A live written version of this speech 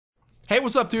Hey,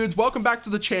 what's up dudes? Welcome back to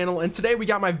the channel, and today we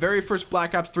got my very first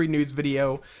Black Ops 3 news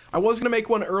video. I was going to make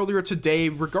one earlier today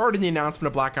regarding the announcement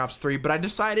of Black Ops 3, but I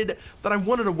decided that I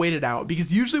wanted to wait it out,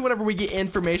 because usually whenever we get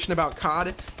information about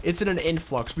COD, it's in an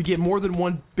influx. We get more than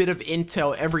one bit of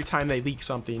intel every time they leak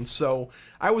something, so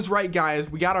I was right guys.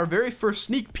 We got our very first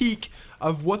sneak peek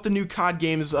of what the new COD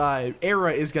game's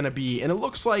era is going to be, and it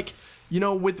looks like, you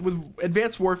know, with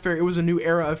Advanced Warfare, it was a new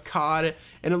era of COD,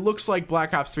 and it looks like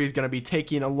Black Ops 3 is going to be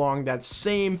taking along that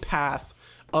same path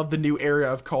of the new era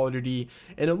of Call of Duty.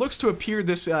 And it looks to appear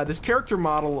this character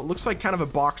model, it looks like kind of a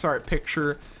box art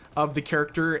picture of the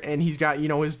character, and he's got, you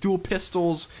know, his dual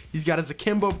pistols, he's got his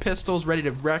akimbo pistols ready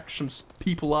to wreck some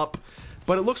people up.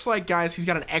 But it looks like, guys, he's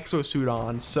got an exosuit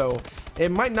on, so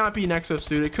it might not be an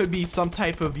exosuit. It could be some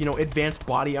type of, you know, advanced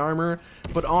body armor,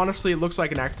 but honestly, it looks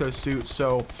like an exosuit,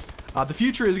 so the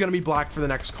future is going to be black for the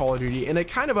next Call of Duty, and it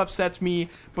kind of upsets me,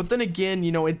 but then again,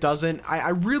 you know, it doesn't.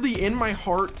 I really, in my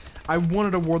heart, I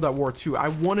wanted a World at War II. I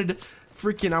wanted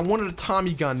a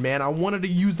Tommy gun, man. I wanted to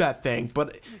use that thing,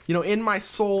 but, you know, in my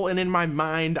soul and in my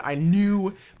mind, I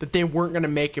knew that they weren't going to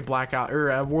make a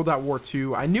World at War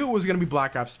II. I knew it was going to be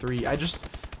Black Ops 3. I just,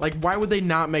 like, why would they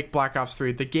not make Black Ops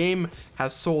 3? The game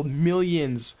has sold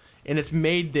millions, and it's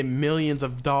made them millions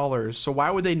of dollars, so why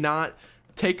would they not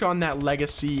take on that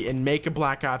legacy and make a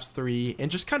Black Ops 3 and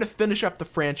just kind of finish up the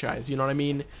franchise? You know what I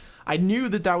mean? I knew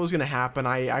that that was going to happen.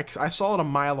 I saw it a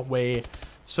mile away.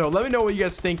 So let me know what you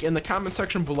guys think in the comment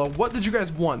section below. What did you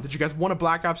guys want? Did you guys want a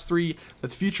Black Ops 3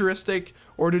 that's futuristic,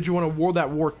 or did you want a World at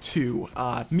War II?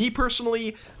 Me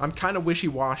personally, I'm kind of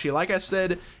wishy-washy. Like I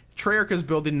said, Treyarch is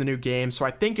building the new game, so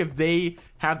I think if they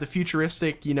have the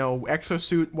futuristic, you know,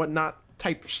 exosuit, whatnot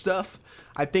type stuff,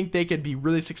 I think they could be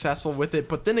really successful with it.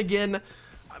 But then again,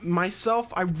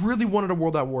 myself, I really wanted a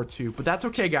World at War II, but that's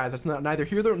okay, guys. That's neither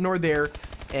here nor there,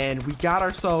 and we got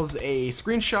ourselves a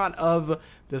screenshot of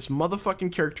this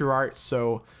motherfucking character art,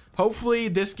 so hopefully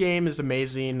this game is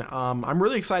amazing. I'm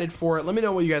really excited for it. Let me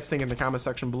know what you guys think in the comment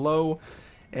section below,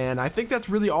 and I think that's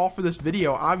really all for this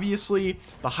video. Obviously,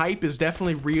 the hype is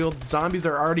definitely real. Zombies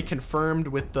are already confirmed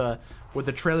with the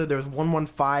trailer. There's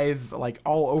 115 like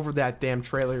all over that damn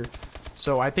trailer.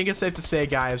 So I think it's safe to say,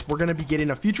 guys, we're going to be getting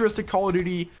a futuristic Call of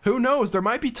Duty. Who knows? There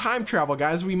might be time travel,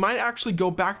 guys. We might actually go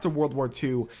back to World War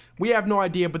II. We have no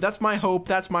idea, but that's my hope.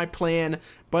 That's my plan.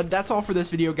 But that's all for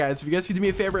this video, guys. If you guys could do me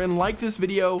a favor and like this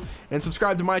video and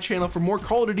subscribe to my channel for more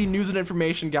Call of Duty news and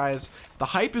information, guys. The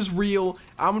hype is real.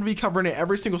 I'm going to be covering it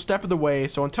every single step of the way.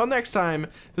 So until next time,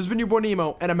 this has been your boy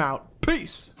Nemo, and I'm out.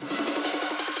 Peace.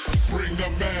 Bring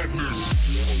the madness.